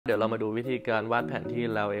เดี๋ยวเรามาดูวิธีการวาดแผนที่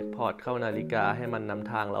แล้ว Export เข้านาฬิกาให้มันน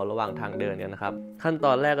ำทางเราระหว่างทางเดินกันนะครับขั้นต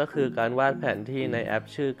อนแรกก็คือการวาดแผนที่ในแอป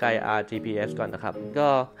ชื่อ Guide GPS ก่อนนะครับก็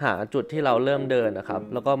หาจุดที่เราเริ่มเดินนะครับ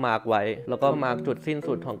แล้วก็มาร์กไว้แล้วก็มาร์กจุดสิ้น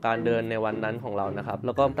สุดของการเดินในวันนั้นของเรานะครับแ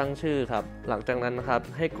ล้วก็ตั้งชื่อครับหลังจากนั้นนะครับ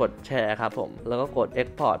ให้กดแชร์ครับผมแล้วก็กด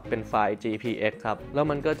Export เป็นไฟล์ GPX ครับแล้ว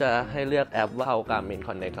มันก็จะให้เลือกแอปว่าเอา Garmin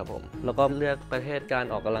Connect ครับผมแล้วก็เลือกประเภทการ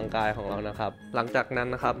ออกกำลังกายของเรานะครับหลังจากนั้น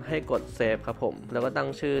นะครับให้กด Save ครับผมแล้วก็ตั้ง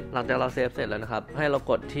ชื่อหลังจากเราเซฟเสร็จแล้วนะครับให้เรา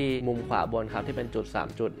กดที่มุมขวาบนครับที่เป็นจุด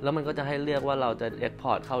3จุดแล้วมันก็จะให้เลือกว่าเราจะ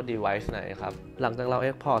Export เข้า device ไหนครับหลังจากเรา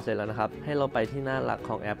Export เสร็จแล้วนะครับให้เราไปที่หน้าหลัก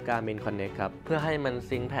ของแอป Garmin Connect ครับเพื่อให้มัน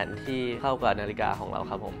ซิงค์แผนที่เข้ากับนาฬิกาของเรา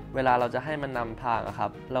ครับผมเวลาเราจะให้มันนำทางครั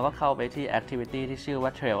บเราก็เข้าไปที่ Activity ที่ชื่อว่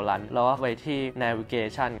า Trail Run แล้วก็ไปที่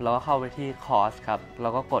Navigation แล้วก็เข้าไปที่ Course ครับแล้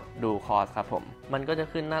วก็กดดู Course ครับผมมันก็จะ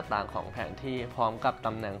ขึ้นหน้าต่างของแผนที่พร้อมกับต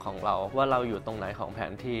ำแหน่งของเราว่าเราอยู่ตรงไหนของแผ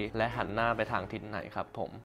นที่และหันหน้าไปทางทิศไหนครับผม